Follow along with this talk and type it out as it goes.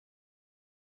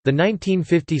The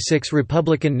 1956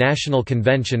 Republican National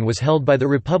Convention was held by the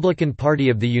Republican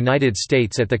Party of the United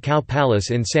States at the Cow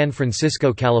Palace in San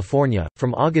Francisco, California,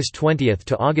 from August 20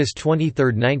 to August 23,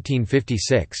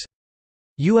 1956.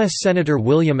 U.S. Senator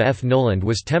William F. Noland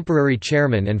was temporary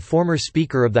chairman and former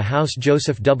Speaker of the House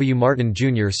Joseph W. Martin,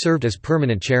 Jr. served as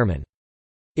permanent chairman.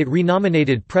 It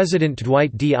renominated President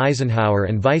Dwight D. Eisenhower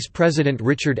and Vice President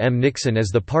Richard M. Nixon as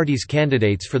the party's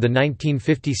candidates for the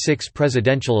 1956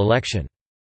 presidential election.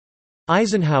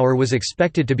 Eisenhower was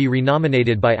expected to be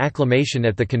renominated by acclamation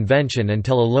at the convention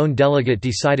until a lone delegate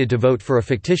decided to vote for a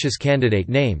fictitious candidate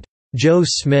named Joe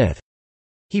Smith.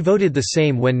 He voted the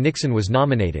same when Nixon was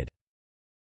nominated.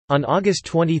 On August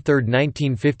 23,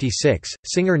 1956,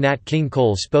 singer Nat King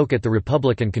Cole spoke at the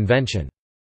Republican convention.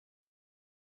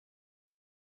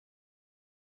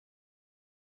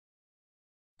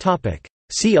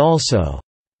 See also: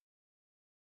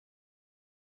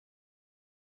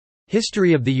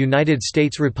 History of the United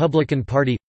States Republican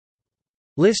Party,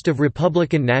 List of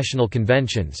Republican National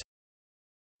Conventions,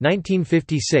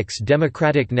 1956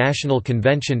 Democratic National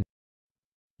Convention,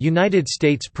 United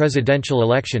States presidential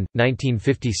election,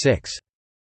 1956.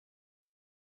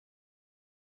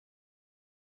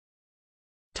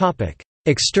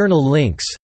 External links: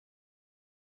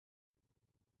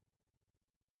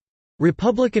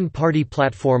 Republican Party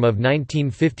platform of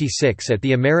 1956 at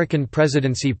the American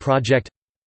Presidency Project,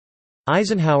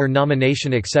 Eisenhower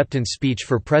nomination acceptance speech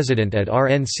for President at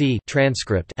RNC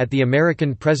transcript at the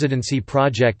American Presidency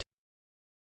Project,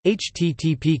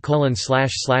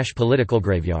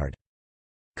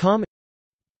 http://politicalgraveyard.com,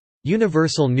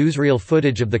 Universal newsreel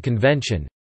footage of the convention,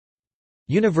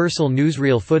 Universal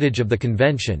newsreel footage of the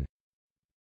convention,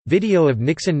 video of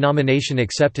Nixon nomination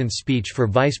acceptance speech for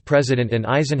Vice President and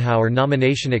Eisenhower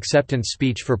nomination acceptance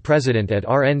speech for President at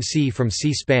RNC from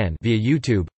C-SPAN via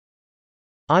YouTube,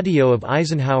 audio of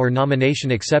Eisenhower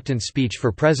nomination acceptance speech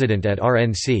for President at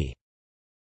RNC.